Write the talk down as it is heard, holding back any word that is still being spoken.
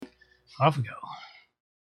Off we go.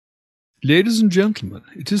 Ladies and gentlemen,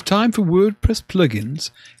 it is time for WordPress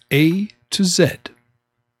plugins A to Z,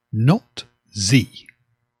 not Z.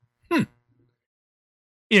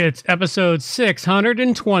 It's episode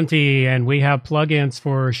 620, and we have plugins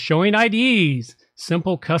for showing IDs,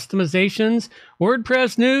 simple customizations,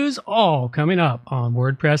 WordPress news, all coming up on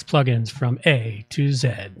WordPress plugins from A to Z.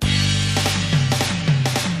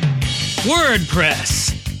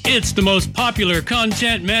 WordPress. It's the most popular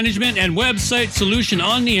content management and website solution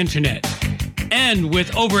on the internet. And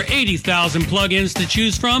with over 80,000 plugins to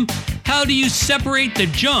choose from, how do you separate the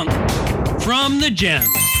junk from the gems?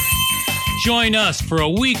 Join us for a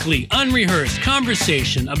weekly, unrehearsed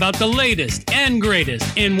conversation about the latest and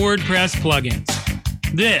greatest in WordPress plugins.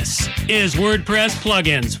 This is WordPress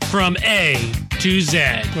plugins from A to Z.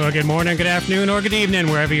 Well, good morning, good afternoon, or good evening,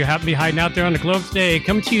 wherever you happen to be hiding out there on the globe today.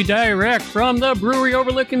 Coming to you direct from the brewery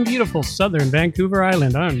overlooking beautiful southern Vancouver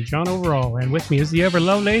Island. I'm John Overall, and with me is the ever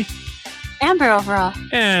lovely Amber Overall.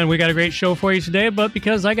 And we got a great show for you today, but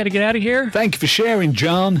because I got to get out of here. Thank you for sharing,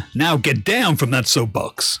 John. Now get down from that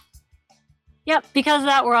soapbox. Yep, because of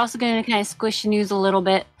that, we're also going to kind of squish the news a little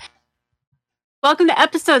bit. Welcome to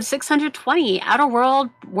episode 620, Outer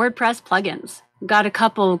World WordPress plugins. We've got a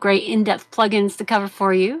couple of great in-depth plugins to cover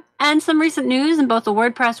for you, and some recent news in both the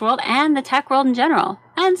WordPress world and the tech world in general,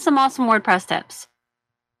 and some awesome WordPress tips.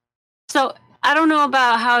 So, I don't know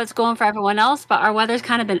about how it's going for everyone else, but our weather's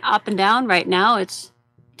kind of been up and down right now. It's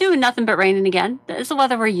doing nothing but raining again. It's the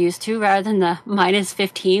weather we're used to, rather than the minus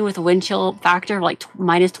 15 with a wind chill factor of like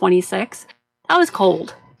minus 26. That was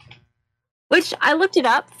cold. Which I looked it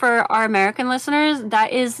up for our American listeners.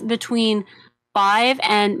 That is between 5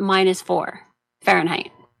 and minus 4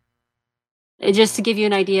 Fahrenheit. Just to give you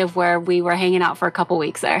an idea of where we were hanging out for a couple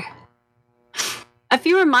weeks there. A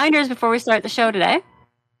few reminders before we start the show today.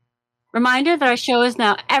 Reminder that our show is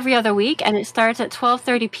now every other week, and it starts at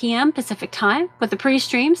 12:30 p.m. Pacific time, with the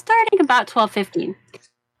pre-stream starting about 12:15.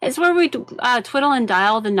 It's where we twiddle and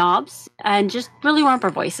dial the knobs and just really warm up our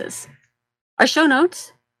voices. Our show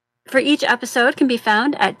notes for each episode can be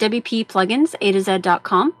found at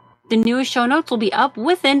wppluginsa2z.com. The newest show notes will be up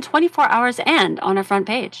within 24 hours and on our front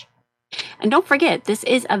page. And don't forget, this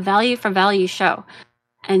is a value for value show,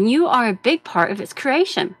 and you are a big part of its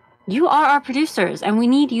creation. You are our producers, and we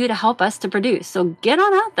need you to help us to produce. So get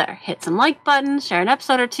on out there, hit some like buttons, share an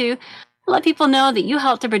episode or two, let people know that you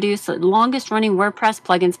helped to produce the longest running WordPress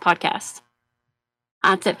plugins podcast.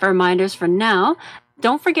 That's it for reminders for now.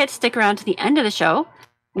 Don't forget to stick around to the end of the show.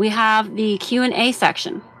 We have the Q&A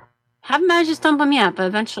section. Haven't managed to stump them yet, but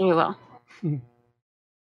eventually we will.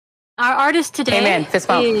 Our artist today fist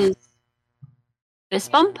bump. is...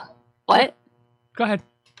 Fist bump? What? Go ahead.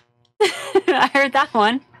 I heard that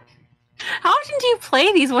one. How often do you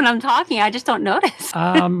play these when I'm talking? I just don't notice.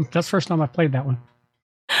 That's the first time I played that one.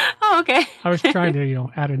 Oh, okay. I was trying to,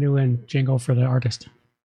 add a new jingle for the artist.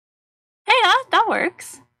 Hey, that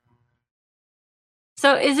works.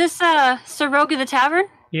 So is this Sir Rogue of the Tavern?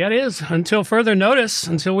 Yeah, it is. Until further notice,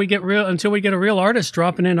 until we get a real artist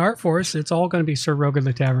dropping in art for us, it's all going to be Sir Rogue of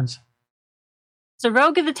the Taverns. Sir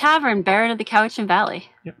Rogue of the Tavern, Baron of the Cowichan Valley.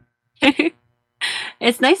 Yep.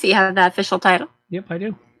 It's nice that you have that official title. Yep, I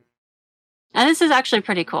do. And this is actually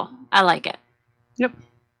pretty cool. I like it. Yep.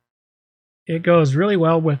 It goes really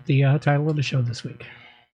well with the title of the show this week.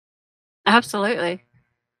 Absolutely.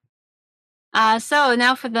 So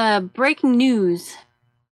now for the breaking news.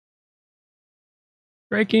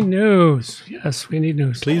 Breaking news. Yes, we need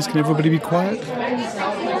news. Please, can everybody be quiet?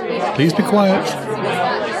 Please be quiet.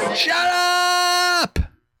 Shut up!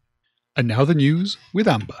 And now the news with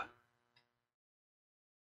Amber.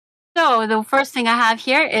 So the first thing I have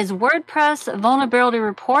here is WordPress Vulnerability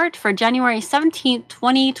Report for January 17th,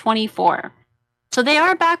 2024. So they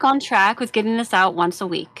are back on track with getting this out once a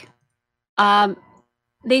week.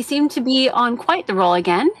 They seem to be on quite the roll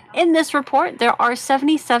again. In this report, there are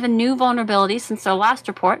 77 new vulnerabilities since their last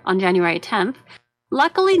report on January 10th.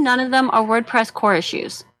 Luckily, none of them are WordPress core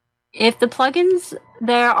issues. If the plugins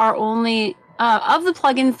there are only, of the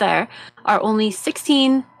plugins there are only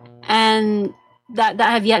 16 and that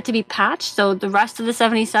have yet to be patched. So the rest of the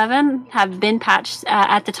 77 have been patched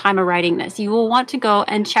at the time of writing this. You will want to go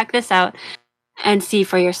and check this out and see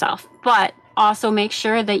for yourself. But also make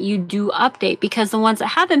sure that you do update, because the ones that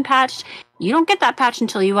have been patched, you don't get that patch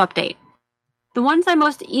until you update. The ones I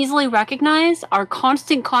most easily recognize are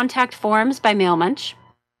Constant Contact Forms by Mailmunch,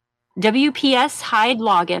 WPS Hide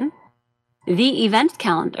Login, the Event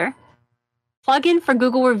Calendar, Plugin for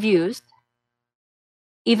Google Reviews,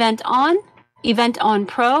 Event On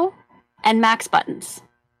Pro, and Max Buttons.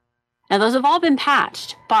 Now those have all been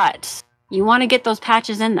patched, but you want to get those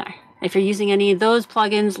patches in there. if you're using any of those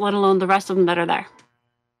plugins, let alone the rest of them that are there.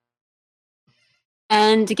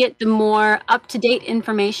 And to get the more up-to-date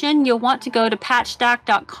information, you'll want to go to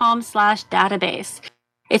patchstack.com/database.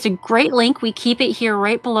 It's a great link. We keep it here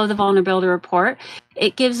right below the vulnerability report.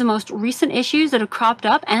 It gives the most recent issues that have cropped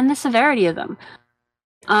up and the severity of them.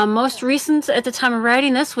 Most recent at the time of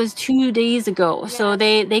writing this was 2 days ago. So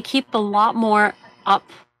they keep a lot more up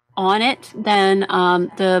on it than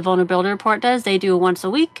the vulnerability report does. They do once a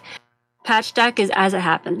week. Patchstack is as it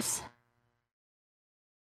happens.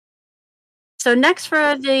 So next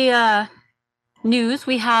for the news,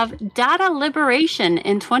 we have data liberation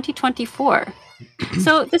in 2024.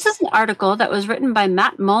 So this is an article that was written by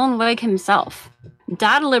Matt Mullenweg himself.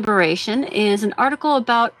 Data liberation is an article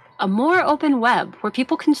about a more open web where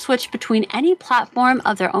people can switch between any platform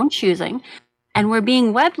of their own choosing, and where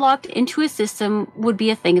being web locked into a system would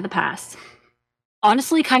be a thing of the past.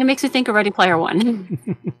 Honestly, kind of makes me think of Ready Player One.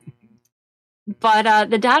 But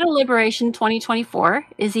the Data Liberation 2024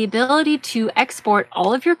 is the ability to export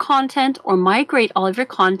all of your content or migrate all of your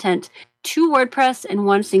content to WordPress in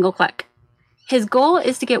one single click. His goal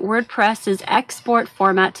is to get WordPress's export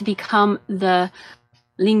format to become the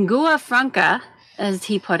lingua franca, as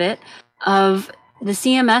he put it, of the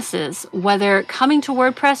CMSs, whether coming to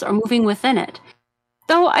WordPress or moving within it.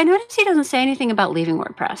 Though I noticed he doesn't say anything about leaving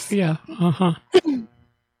WordPress. Yeah,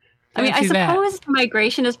 I mean, I suppose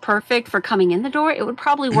migration is perfect for coming in the door. It would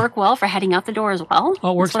probably work well for heading out the door as well.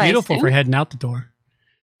 Oh, it works beautiful for heading out the door.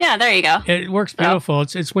 Yeah, there you go. It works beautiful.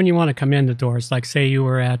 It's when you want to come in the doors. Like, say you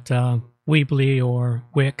were at Weebly or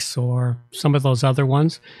Wix or some of those other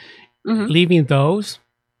ones. Mm-hmm. Leaving those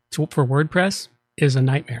for WordPress is a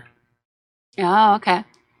nightmare. Oh, okay.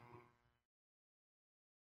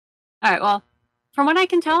 All right, well, from what I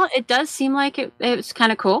can tell, it does seem like it's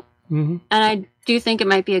kind of cool. Mm-hmm. And I do think it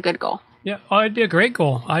might be a good goal. Yeah, it'd be a great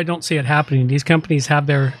goal. I don't see it happening. These companies have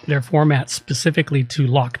their formats specifically to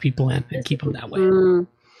lock people in and keep them that way.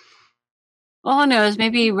 Well, who knows?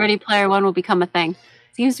 Maybe Ready Player One will become a thing.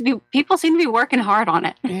 People seem to be working hard on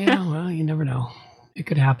it. Yeah, well, you never know. It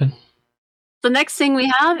could happen. The next thing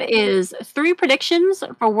we have is 3 predictions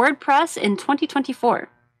for WordPress in 2024.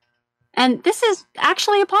 And this is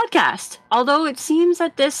actually a podcast, although it seems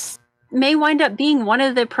that this may wind up being one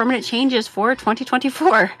of the permanent changes for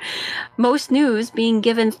 2024. Most news being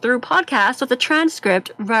given through podcasts with a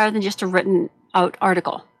transcript rather than just a written out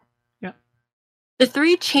article. Yeah. The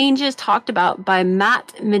 3 changes talked about by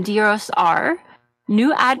Matt Medeiros are: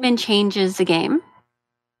 new admin changes the game,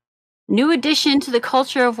 new addition to the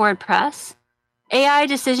culture of WordPress, AI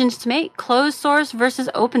decisions to make, closed source versus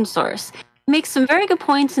open source. Makes some very good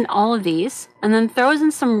points in all of these, and then throws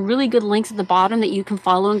in some really good links at the bottom that you can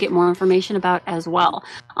follow and get more information about as well.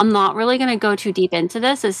 I'm not really going to go too deep into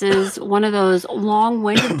this. This is one of those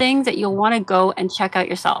long-winded things that you'll want to go and check out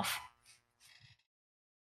yourself.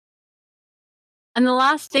 And the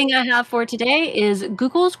last thing I have for today is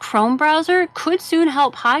Google's Chrome browser could soon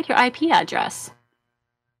help hide your IP address.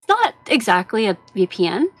 It's not exactly a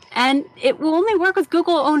VPN, and it will only work with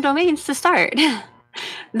Google-owned domains to start.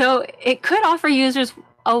 Though it could offer users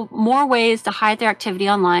more ways to hide their activity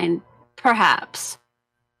online, perhaps.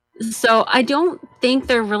 So I don't think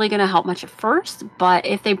they're really going to help much at first, but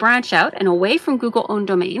if they branch out and away from Google-owned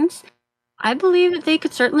domains, I believe that they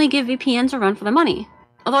could certainly give VPNs a run for their money.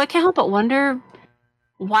 Although I can't help but wonder,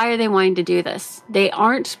 why are they wanting to do this? They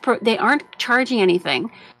aren't charging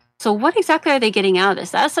anything. So what exactly are they getting out of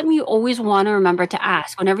this? That's something you always want to remember to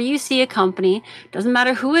ask. Whenever you see a company, doesn't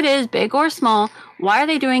matter who it is, big or small, why are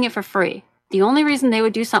they doing it for free? The only reason they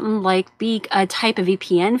would do something like be a type of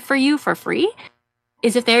VPN for you for free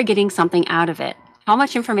is if they're getting something out of it. How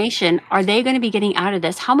much information are they going to be getting out of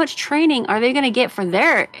this? How much training are they going to get for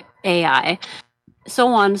their AI? So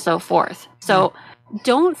on and so forth. So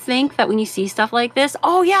don't think that when you see stuff like this,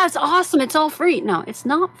 oh yeah, it's awesome, it's all free. No, it's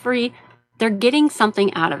not free. They're getting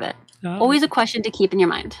something out of it. Always a question to keep in your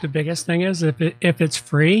mind. The biggest thing is if it's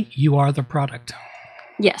free, you are the product.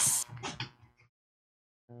 Yes.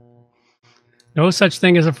 No such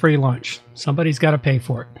thing as a free lunch. Somebody's got to pay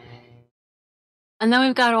for it. And then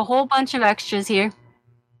we've got a whole bunch of extras here.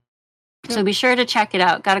 So be sure to check it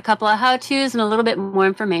out. Got a couple of how-tos and a little bit more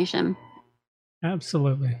information.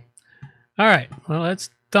 Absolutely. All right. Well, let's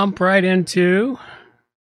dump right into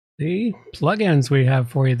the plugins we have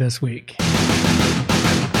for you this week.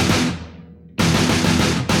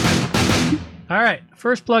 All right,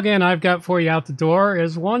 first plugin I've got for you out the door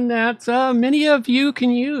is one that many of you can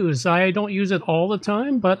use. I don't use it all the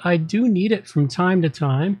time, but I do need it from time to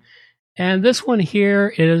time. And this one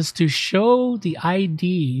here is to show the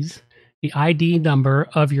IDs the ID number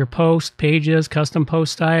of your post, pages, custom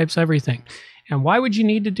post types, everything. And why would you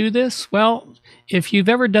need to do this? Well, if you've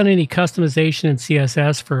ever done any customization in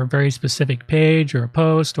CSS for a very specific page or a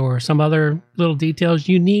post or some other little details,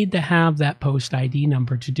 you need to have that post ID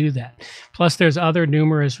number to do that. Plus, there's other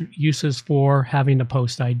numerous uses for having the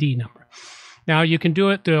post ID number. Now, you can do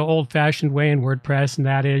it the old-fashioned way in WordPress, and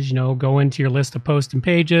that is, go into your list of posts and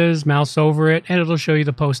pages, mouse over it, and it'll show you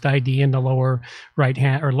the post ID in the lower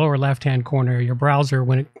right-hand or lower left-hand corner of your browser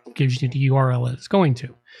when it gives you the URL it's going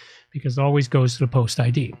to, because it always goes to the post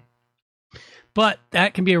ID. But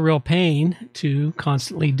that can be a real pain to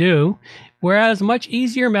constantly do, whereas a much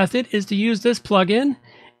easier method is to use this plugin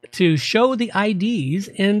to show the IDs,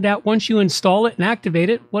 and that once you install it and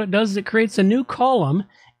activate it, what it does is it creates a new column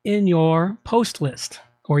in your post list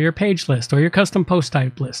or your page list or your custom post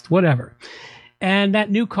type list, whatever. And that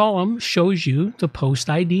new column shows you the post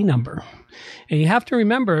ID number. And you have to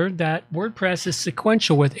remember that WordPress is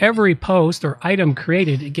sequential. With every post or item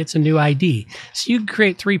created, it gets a new ID. So you can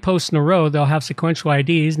create 3 posts in a row, they'll have sequential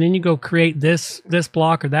IDs, and then you go create this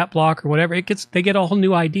block or that block or whatever, they get a whole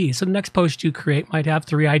new ID. So the next post you create might have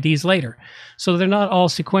 3 IDs later. So they're not all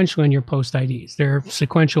sequential in your post IDs. They're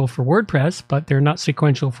sequential for WordPress, but they're not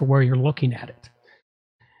sequential for where you're looking at it.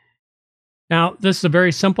 Now, this is a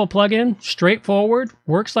very simple plugin, straightforward,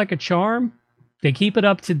 works like a charm. They keep it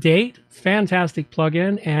up to date, fantastic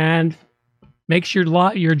plugin, and makes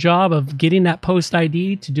your job of getting that post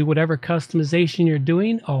ID to do whatever customization you're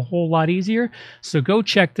doing a whole lot easier. So go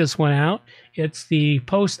check this one out. It's the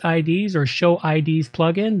Post IDs or Show IDs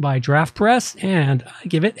plugin by WordPress, and I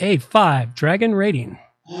give it a 5 Dragon rating.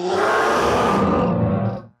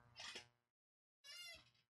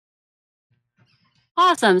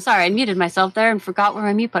 Awesome. Sorry, I muted myself there and forgot where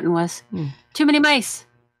my mute button was. Too many mice.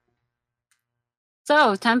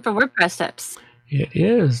 So, time for WordPress tips. It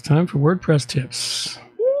is time for WordPress tips.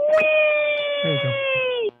 There you go.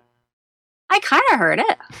 I kind of heard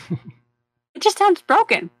it. It just sounds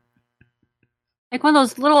broken. Like one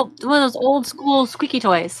of those old school squeaky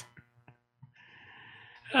toys.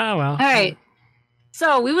 Oh, well. All right.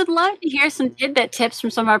 So, we would love to hear some tidbit tips from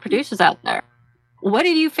some of our producers out there. What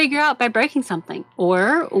did you figure out by breaking something?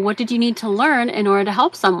 Or what did you need to learn in order to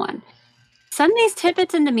help someone? Send these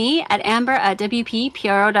tidbits into me at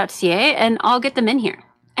amber@wppro.ca and I'll get them in here.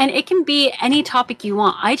 And it can be any topic you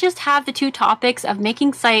want. I just have the 2 topics of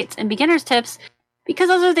making sites and beginner's tips because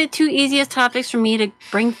those are the 2 easiest topics for me to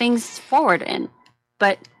bring things forward in.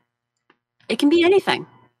 But it can be anything.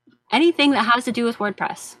 Anything that has to do with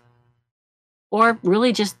WordPress. Or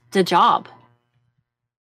really just the job.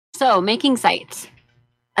 So, making sites.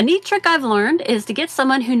 A neat trick I've learned is to get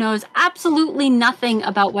someone who knows absolutely nothing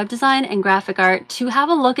about web design and graphic art to have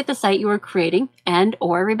a look at the site you are creating and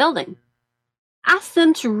or rebuilding. Ask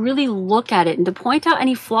them to really look at it and to point out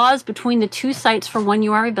any flaws between the 2 sites for one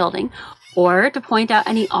you are rebuilding, or to point out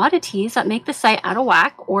any oddities that make the site out of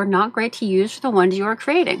whack or not great to use for the ones you are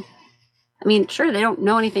creating. I mean, sure, they don't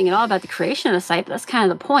know anything at all about the creation of the site, but that's kind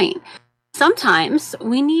of the point. Sometimes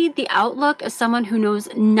we need the outlook of someone who knows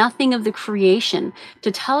nothing of the creation to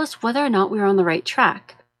tell us whether or not we're on the right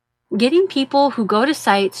track. Getting people who go to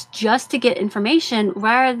sites just to get information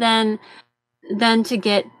rather than to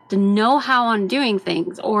get the know-how on doing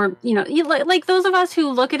things, or like those of us who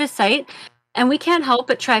look at a site and we can't help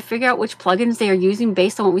but try to figure out which plugins they are using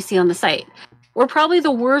based on what we see on the site. We're probably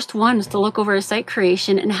the worst ones to look over a site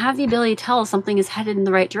creation and have the ability to tell something is headed in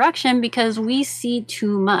the right direction because we see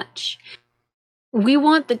too much. We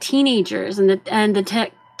want the teenagers and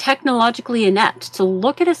the technologically inept to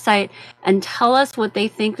look at a site and tell us what they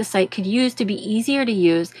think the site could use to be easier to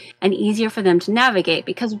use and easier for them to navigate,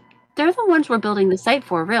 because they're the ones we're building the site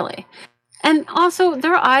for, really. And also,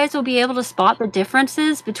 their eyes will be able to spot the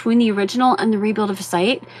differences between the original and the rebuild of a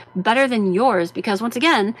site better than yours, because once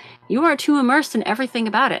again, you are too immersed in everything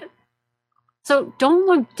about it. So don't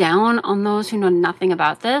look down on those who know nothing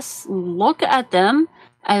about this. Look at them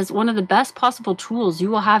as one of the best possible tools you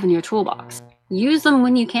will have in your toolbox. Use them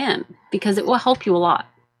when you can, because it will help you a lot.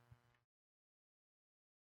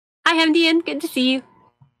 Hi, Hemdian. Good to see you.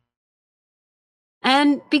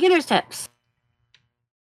 And beginner's tips.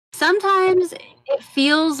 Sometimes it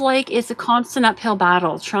feels like it's a constant uphill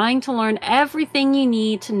battle, trying to learn everything you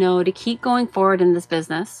need to know to keep going forward in this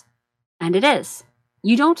business. And it is.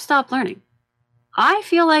 You don't stop learning. I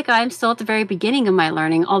feel like I'm still at the very beginning of my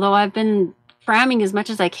learning, although I've been cramming as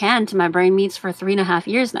much as I can to my brain meats for 3.5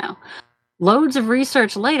 years now. Loads of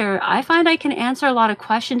research later, I find I can answer a lot of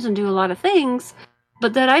questions and do a lot of things,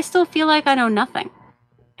 but that I still feel like I know nothing.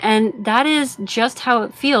 And that is just how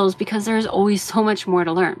it feels, because there's always so much more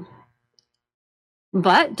to learn.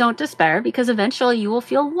 But don't despair, because eventually you will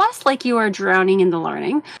feel less like you are drowning in the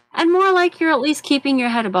learning and more like you're at least keeping your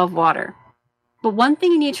head above water. But one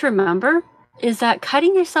thing you need to remember is that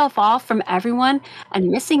cutting yourself off from everyone and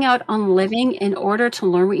missing out on living in order to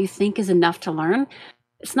learn what you think is enough to learn,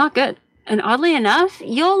 it's not good. And oddly enough,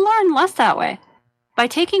 you'll learn less that way. By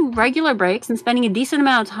taking regular breaks and spending a decent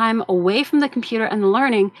amount of time away from the computer and the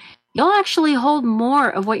learning, you'll actually hold more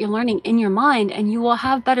of what you're learning in your mind, and you will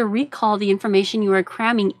have better recall the information you are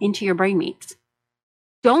cramming into your brain meats.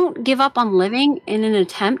 Don't give up on living in an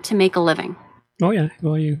attempt to make a living. Oh, yeah.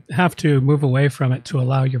 Well, you have to move away from it to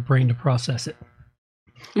allow your brain to process it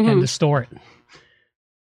and to store it.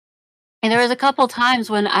 And there was a couple times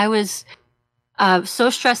when I was so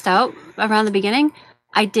stressed out around the beginning,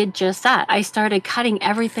 I did just that. I started cutting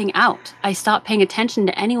everything out. I stopped paying attention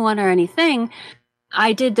to anyone or anything.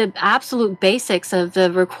 I did the absolute basics of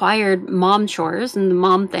the required mom chores and the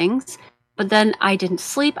mom things, but then I didn't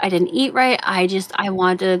sleep. I didn't eat right. I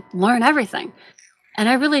wanted to learn everything. And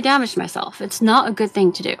I really damaged myself. It's not a good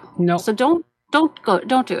thing to do. No. So don't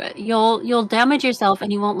do it. You'll damage yourself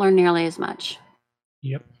and you won't learn nearly as much.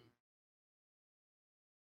 Yep.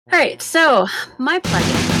 All right, so my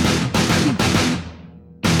plugin.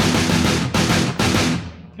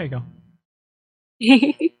 There you go.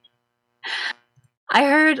 I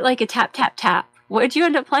heard like a tap, tap, tap. What did you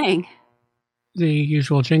end up playing? The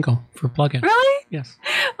usual jingle for plugins. Really? Yes.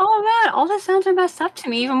 Oh man, all the sounds are messed up to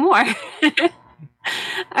me even more.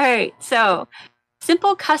 All right, so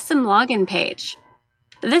simple custom login page.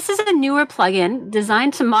 This is a newer plugin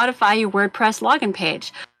designed to modify your WordPress login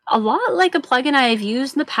page. A lot like a plugin I have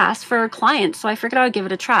used in the past for clients, so I figured I would give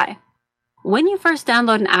it a try. When you first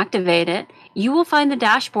download and activate it, you will find the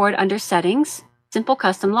dashboard under Settings, Simple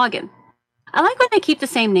Custom Login. I like when they keep the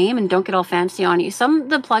same name and don't get all fancy on you. Some of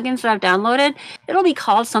the plugins that I've downloaded, it'll be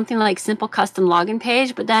called something like Simple Custom Login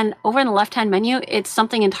Page, but then over in the left-hand menu, it's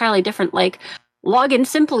something entirely different, like Login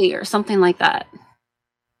Simply or something like that.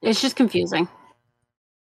 It's just confusing.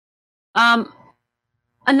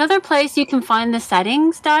 Another place you can find the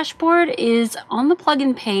settings dashboard is on the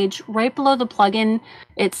plugin page, right below the plugin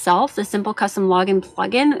itself, the Simple Custom Login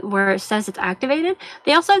plugin, where it says it's activated.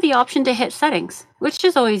 They also have the option to hit settings, which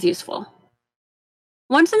is always useful.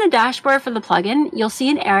 Once in the dashboard for the plugin, you'll see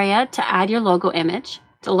an area to add your logo image,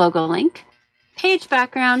 the logo link, page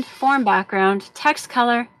background, form background, text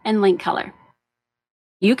color, and link color.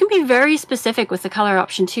 You can be very specific with the color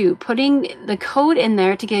option too, putting the code in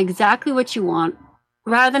there to get exactly what you want,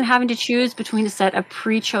 rather than having to choose between a set of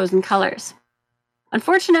pre-chosen colors.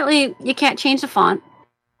 Unfortunately, you can't change the font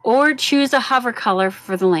or choose a hover color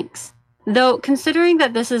for the links. Though, considering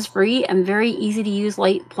that this is free and very easy to use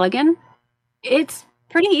light plugin, it's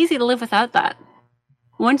pretty easy to live without that.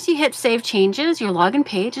 Once you hit Save Changes, your login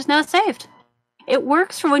page is now saved. It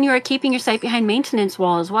works for when you are keeping your site behind maintenance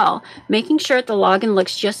wall as well, making sure that the login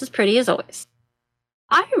looks just as pretty as always.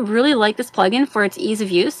 I really like this plugin for its ease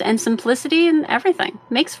of use and simplicity and everything.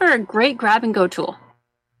 Makes for a great grab and go tool.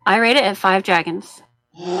 I rate it at 5 dragons.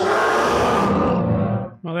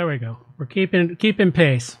 Well, there we go. We're keeping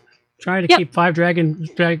pace. Try to keep 5 dragon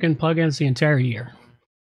plugins the entire year.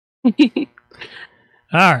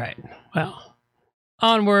 All right. Well,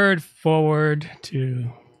 onward, forward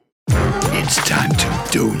to... It's time to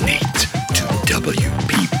donate to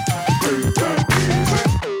WP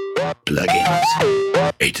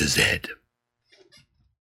Plugins A to Z.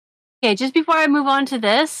 Okay, just before I move on to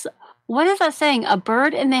this, what is that saying? A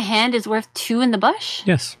bird in the hand is worth 2 in the bush?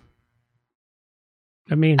 Yes.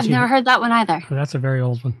 That means... I've never heard that one either. Oh, that's a very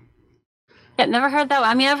old one. Yeah, never heard that one.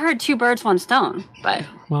 I mean, I've heard 2 birds, 1 stone, but...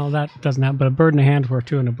 Well, that doesn't happen. But a bird in the hand worth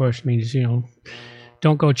 2 in the bush means,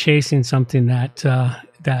 don't go chasing something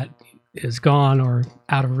that is gone or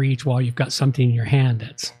out of reach while you've got something in your hand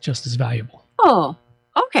that's just as valuable. Oh,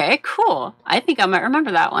 okay, cool. I think I might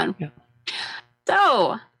remember that one. Yeah.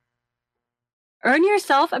 So, earn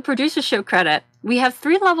yourself a producership credit. We have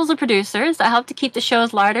 3 levels of producers that help to keep the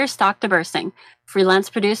show's larder stocked to bursting. Freelance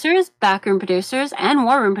producers, backroom producers, and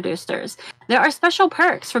war room producers. There are special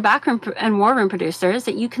perks for backroom and war room producers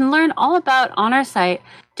that you can learn all about on our site,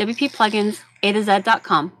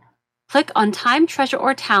 wppluginsatoz.com. Click on Time, Treasure,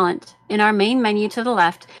 or Talent in our main menu to the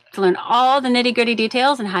left to learn all the nitty-gritty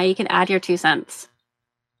details and how you can add your 2 cents.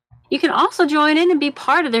 You can also join in and be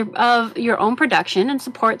part of your own production and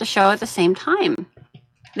support the show at the same time.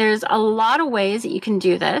 There's a lot of ways that you can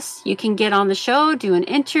do this. You can get on the show, do an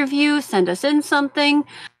interview, send us in something,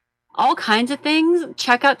 all kinds of things.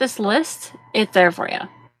 Check out this list. It's there for you.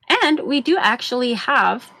 And we do actually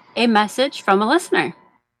have a message from a listener.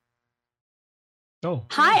 Oh.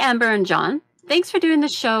 Hi, Amber and John. Thanks for doing the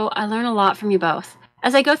show. I learn a lot from you both.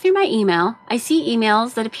 As I go through my email, I see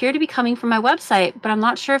emails that appear to be coming from my website, but I'm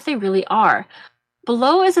not sure if they really are.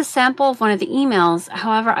 Below is a sample of one of the emails.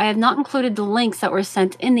 However, I have not included the links that were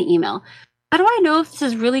sent in the email. How do I know if this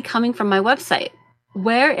is really coming from my website?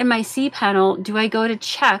 Where in my cPanel do I go to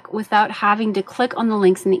check without having to click on the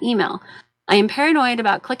links in the email? I am paranoid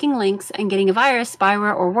about clicking links and getting a virus,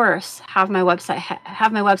 spyware, or worse, have my website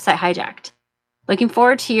hijacked. Looking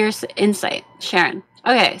forward to your insight, Sharon.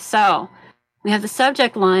 Okay, so we have the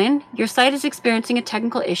subject line. Your site is experiencing a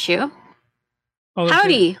technical issue. Oh,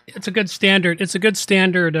 Howdy. It's a good standard. It's a good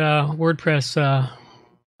standard WordPress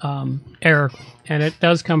error, and it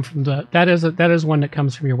does come from that is one that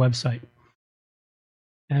comes from your website.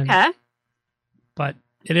 And, Okay. But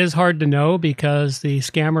it is hard to know because the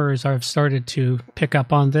scammers have started to pick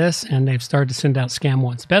up on this, and they've started to send out scam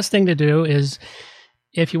ones. Best thing to do is,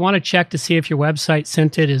 if you want to check to see if your website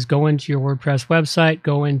sent it, is go into your WordPress website,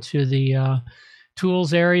 go into the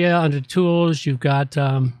tools area. Under tools, you've got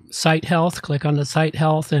site health. Click on the site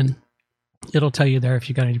health, and it'll tell you there if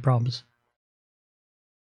you got any problems.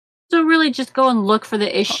 So really just go and look for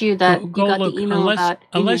the issue that you got look. the email about.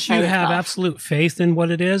 Unless you have absolute faith in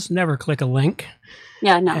what it is, never click a link.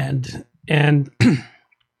 Yeah, no. And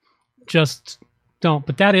just don't.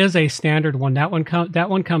 But that is a standard one. That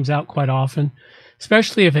one comes out quite often,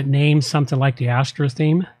 especially if it names something like the Astra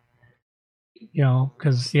theme.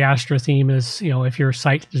 Because the Astra theme is, if your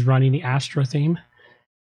site is running the Astra theme.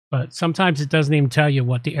 But sometimes it doesn't even tell you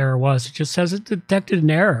what the error was. It just says it detected an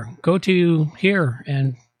error. Go to here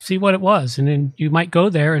and see what it was. And then you might go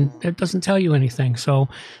there and it doesn't tell you anything. So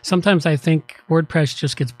sometimes I think WordPress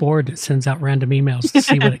just gets bored. It sends out random emails to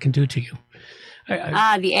see what it can do to you.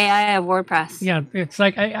 The AI of WordPress. Yeah, it's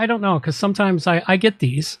like, I don't know, because sometimes I get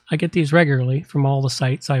these. I get these regularly from all the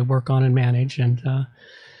sites I work on and manage. And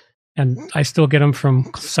I still get them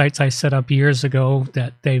from sites I set up years ago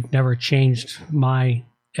that they've never changed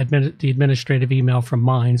the administrative email from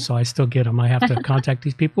mine, so I still get them. I have to contact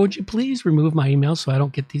these people. Would you please remove my email so I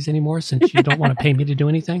don't get these anymore, since you don't want to pay me to do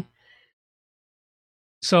anything?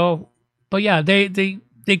 So, but yeah, they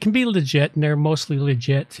can be legit, and they're mostly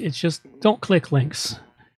legit. It's just, don't click links.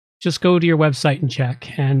 Just go to your website and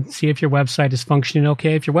check and see if your website is functioning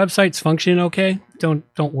okay. If your website's functioning okay, don't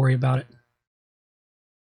worry about it.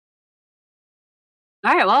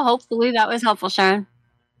 All right, well, hopefully that was helpful, Sharon.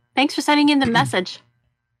 Thanks for sending in the message.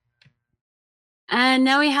 And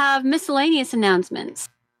now we have miscellaneous announcements.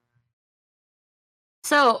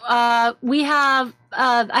 So we have,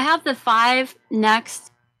 I have the 5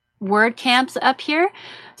 next WordCamps up here.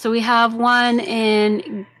 So we have one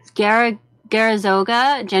in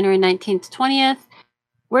Garazoga, January 19th to 20th.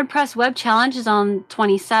 WordPress Web Challenge is on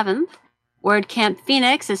 27th. WordCamp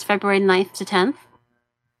Phoenix is February 9th to 10th.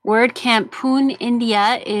 WordCamp Pune,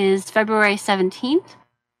 India is February 17th.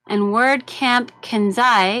 And WordCamp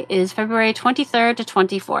Kenzai is February 23rd to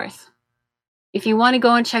 24th. If you want to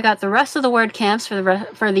go and check out the rest of the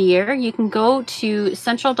WordCamps for the year, you can go to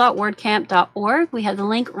central.wordcamp.org. We have the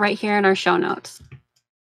link right here in our show notes.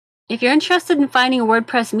 If you're interested in finding a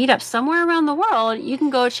WordPress meetup somewhere around the world, you can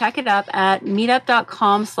go check it up at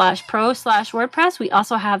meetup.com/pro/WordPress. We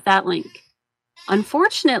also have that link.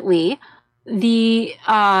 Unfortunately, the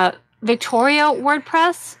Victoria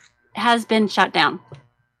WordPress has been shut down.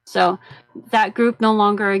 So that group no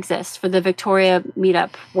longer exists for the Victoria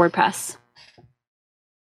Meetup WordPress.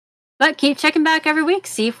 But keep checking back every week.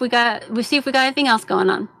 See if we got anything else going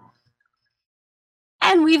on.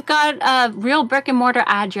 And we've got a real brick and mortar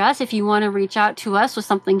address if you want to reach out to us with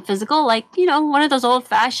something physical, like, one of those old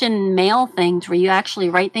fashioned mail things where you actually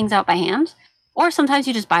write things out by hand. Or sometimes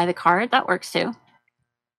you just buy the card. That works too.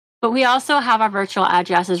 But we also have our virtual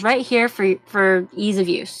addresses right here for ease of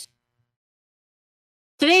use.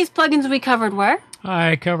 Today's plugins we covered were?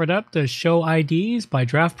 I covered up the Show IDs by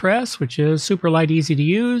DraftPress, which is super light, easy to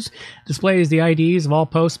use. Displays the IDs of all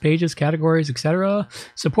posts, pages, categories, etc.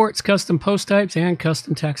 Supports custom post types and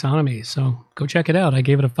custom taxonomies. So go check it out. I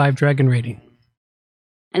gave it a 5 dragon rating.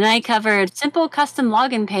 And I covered Simple Custom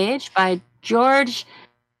Login Page by George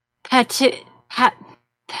Patikis,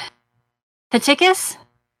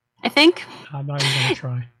 I think. I'm not even going to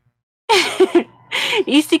try.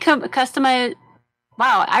 Easy customize.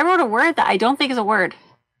 Wow, I wrote a word that I don't think is a word.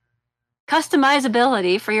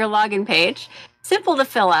 Customizability for your login page. Simple to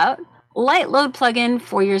fill out. Light load plugin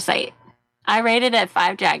for your site. I rated it at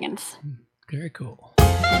 5 dragons. Very cool.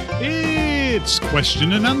 It's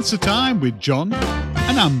question and answer time with John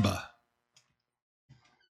and Amber.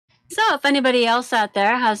 So if anybody else out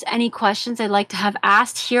there has any questions they'd like to have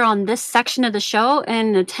asked here on this section of the show in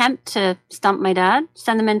an attempt to stump my dad,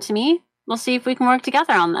 send them in to me. We'll see if we can work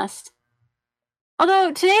together on this.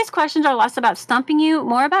 Although today's questions are less about stumping you,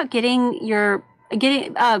 more about getting your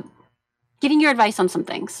advice on some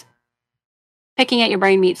things. Picking at your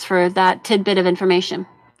brain meats for that tidbit of information.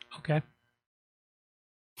 Okay.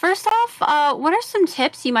 First off, what are some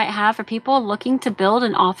tips you might have for people looking to build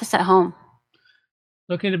an office at home?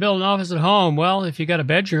 Looking to build an office at home? Well, if you got a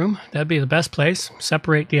bedroom, that'd be the best place.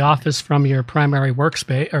 Separate the office from your primary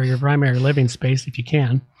workspace or your primary living space if you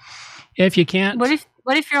can. If you can't, what if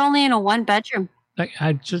you're only in a one bedroom?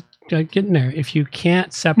 I just get in there. If you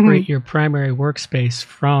can't separate your primary workspace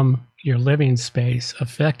from your living space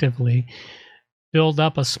effectively, build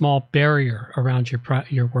up a small barrier around your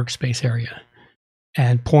workspace area,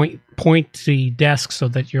 and point the desk so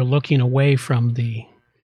that you're looking away from the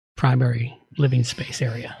primary living space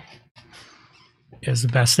area. Is the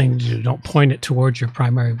best thing to do. Don't point it towards your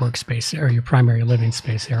primary workspace or your primary living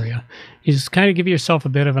space area. You just kind of give yourself a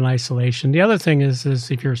bit of an isolation. The other thing is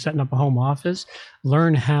if you're setting up a home office,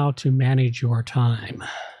 learn how to manage your time,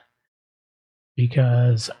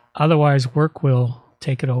 because otherwise work will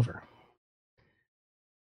take it over.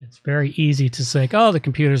 It's very easy to say, oh, the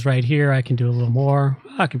computer's right here, I can do a little more.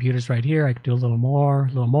 Computer's right here, I can do a little more, a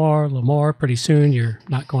little more, a little more. Pretty soon you're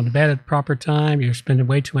not going to bed at the proper time. You're spending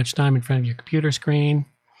way too much time in front of your computer screen.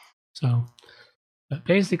 So, but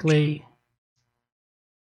basically,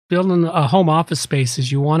 building a home office space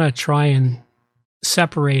is you want to try and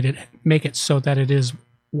separate it, make it so that it is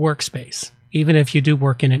workspace, even if you do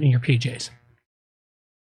work in it in your PJs.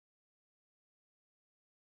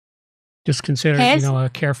 Just consider,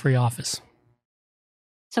 a carefree office.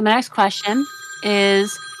 So my next question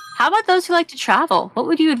is, how about those who like to travel? What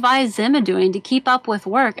would you advise them in doing to keep up with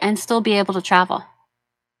work and still be able to travel?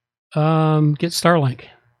 Get Starlink.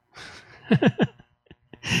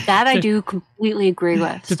 That I do completely agree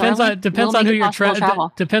with. Depends on who you're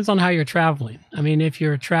depends on how you're traveling. I mean, if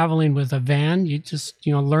you're traveling with a van, you just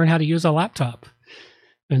learn how to use a laptop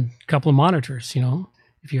and a couple of monitors.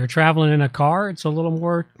 If you're traveling in a car, it's a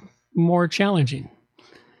little more challenging.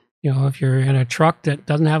 If you're in a truck that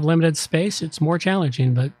doesn't have limited space, it's more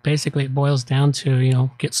challenging. But basically, it boils down to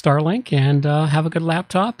get Starlink and have a good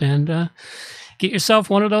laptop and get yourself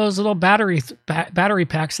one of those little battery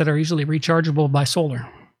packs that are easily rechargeable by solar.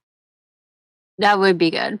 That would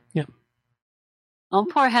be good. Yeah. Oh,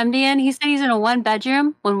 poor Hemdian. He said he's in a one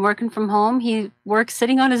bedroom. When working from home, he works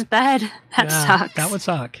sitting on his bed. That sucks. That would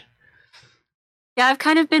suck. Yeah, I've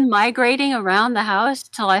kind of been migrating around the house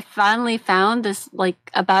till I finally found this,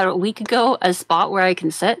 about a week ago, a spot where I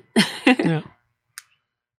can sit. Yeah.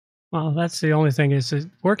 Well, that's the only thing is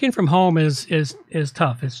working from home is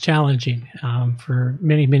tough. It's challenging for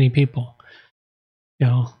many, many people.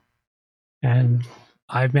 And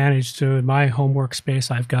I've managed to, in my home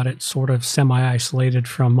workspace, I've got it sort of semi-isolated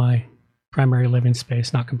from my primary living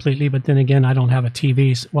space, not completely, but then again, I don't have a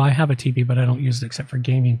TV. Well, I have a TV, but I don't use it except for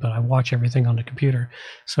gaming, but I watch everything on the computer.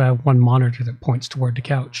 So I have one monitor that points toward the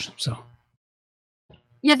couch. So.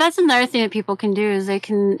 Yeah, that's another thing that people can do is they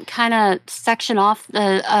can kind of section off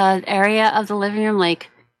the area of the living room,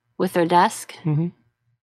 with their desk. Mm-hmm.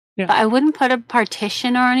 Yeah. But I wouldn't put a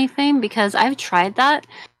partition or anything because I've tried that.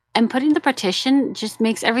 And putting the partition just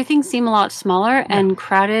makes everything seem a lot smaller and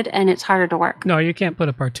crowded, and it's harder to work. No, you can't put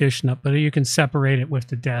a partition up, but you can separate it with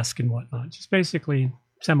the desk and whatnot. Just basically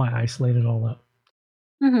semi-isolate it all up.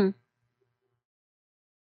 Mm-hmm.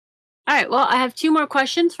 All right, well, I have 2 more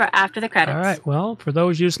questions for after the credits. All right, well, for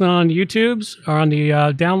those listening on YouTubes or on the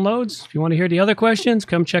downloads, if you want to hear the other questions,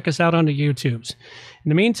 come check us out on the YouTubes. In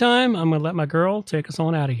the meantime, I'm going to let my girl take us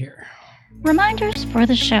on out of here. Reminders for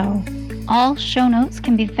the show. All show notes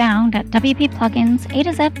can be found at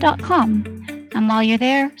wppluginsato.com. And while you're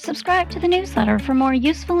there, subscribe to the newsletter for more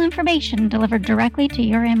useful information delivered directly to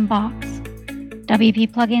your inbox.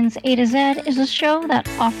 WP Plugins A to Z is a show that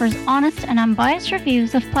offers honest and unbiased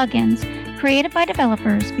reviews of plugins created by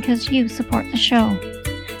developers because you support the show.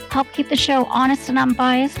 Help keep the show honest and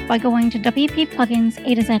unbiased by going to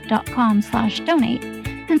wppluginsato.com/donate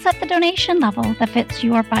and set the donation level that fits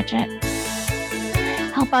your budget.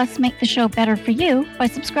 Help us make the show better for you by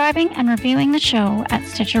subscribing and reviewing the show at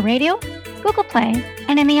Stitcher Radio, Google Play,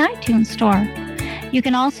 and in the iTunes Store. You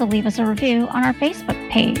can also leave us a review on our Facebook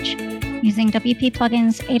page using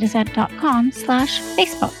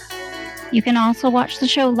wppluginsato.com/Facebook. You can also watch the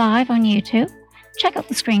show live on YouTube, check out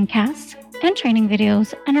the screencasts and training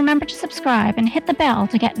videos, and remember to subscribe and hit the bell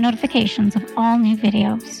to get notifications of all new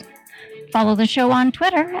videos. Follow the show on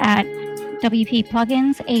Twitter at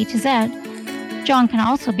WPPluginsA2Z. John can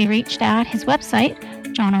also be reached at his website,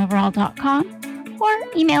 johnoverall.com, or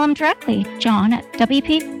email him directly,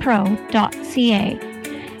 john@wppro.ca.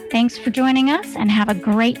 Thanks for joining us and have a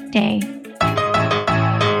great day.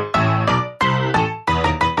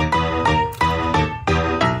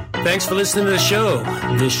 Thanks for listening to the show.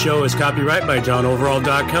 This show is copyright by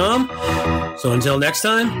johnoverall.com. So until next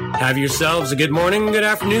time, have yourselves a good morning, good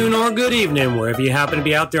afternoon, or good evening, wherever you happen to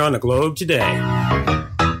be out there on the globe today.